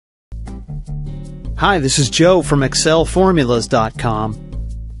Hi, this is Joe from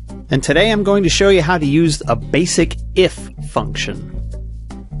excelformulas.com, and today I'm going to show you how to use a basic if function.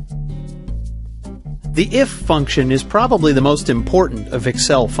 The if function is probably the most important of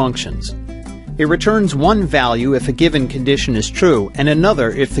Excel functions. It returns one value if a given condition is true and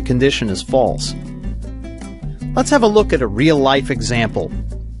another if the condition is false. Let's have a look at a real-life example.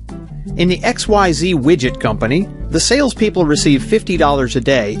 In the XYZ Widget Company, the salespeople receive $50 a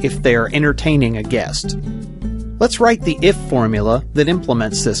day if they are entertaining a guest. Let's write the if formula that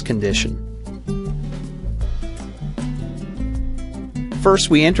implements this condition. First,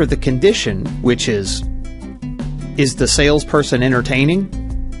 we enter the condition, which is the salesperson entertaining?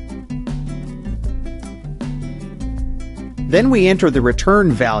 Then we enter the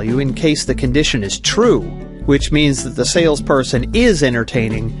return value in case the condition is true, which means that the salesperson is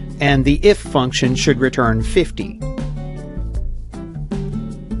entertaining, and the if function should return 50.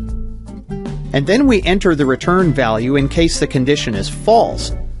 And then we enter the return value in case the condition is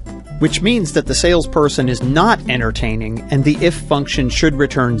false, which means that the salesperson is not entertaining, and the if function should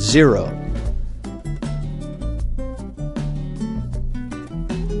return 0.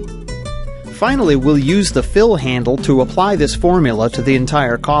 Finally, we'll use the fill handle to apply this formula to the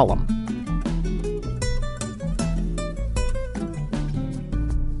entire column.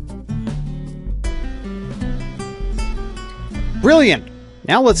 Brilliant!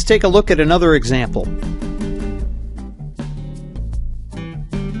 Now let's take a look at another example.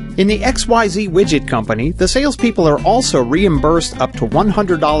 In the XYZ Widget Company, the salespeople are also reimbursed up to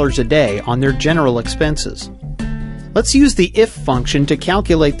 $100 a day on their general expenses. Let's use the if function to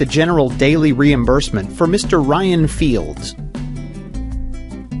calculate the general daily reimbursement for Mr. Ryan Fields.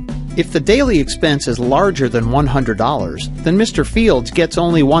 If the daily expense is larger than $100, then Mr. Fields gets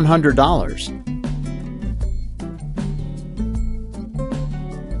only $100.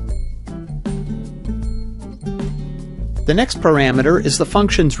 The next parameter is the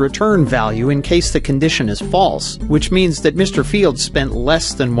function's return value in case the condition is false, which means that Mr. Fields spent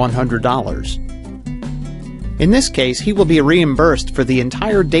less than $100. In this case, he will be reimbursed for the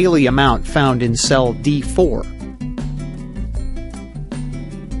entire daily amount found in cell D4.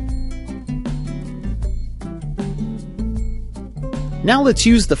 Now let's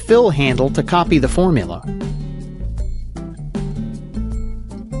use the fill handle to copy the formula.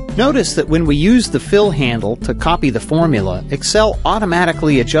 Notice that when we used the fill handle to copy the formula, Excel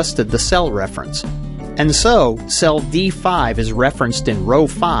automatically adjusted the cell reference. And so, cell D5 is referenced in row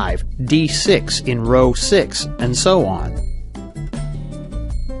 5, D6 in row 6, and so on.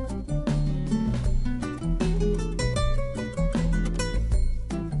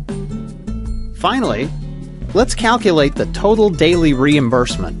 Finally, let's calculate the total daily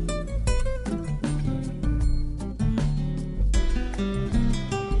reimbursement.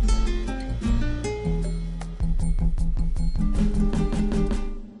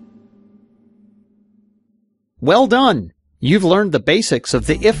 Well done! You've learned the basics of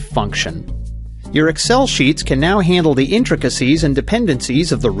the if function. Your Excel sheets can now handle the intricacies and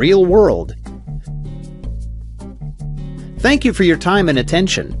dependencies of the real world. Thank you for your time and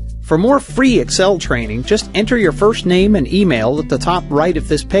attention. For more free Excel training, just enter your first name and email at the top right of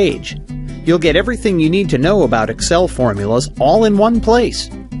this page. You'll get everything you need to know about Excel formulas all in one place.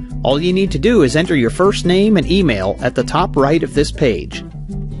 All you need to do is enter your first name and email at the top right of this page.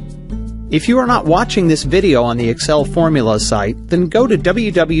 If you are not watching this video on the Excel Formulas site, then go to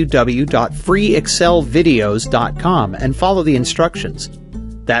www.freeexcelvideos.com and follow the instructions.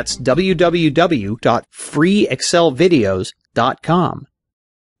 That's www.freeexcelvideos.com.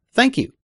 Thank you.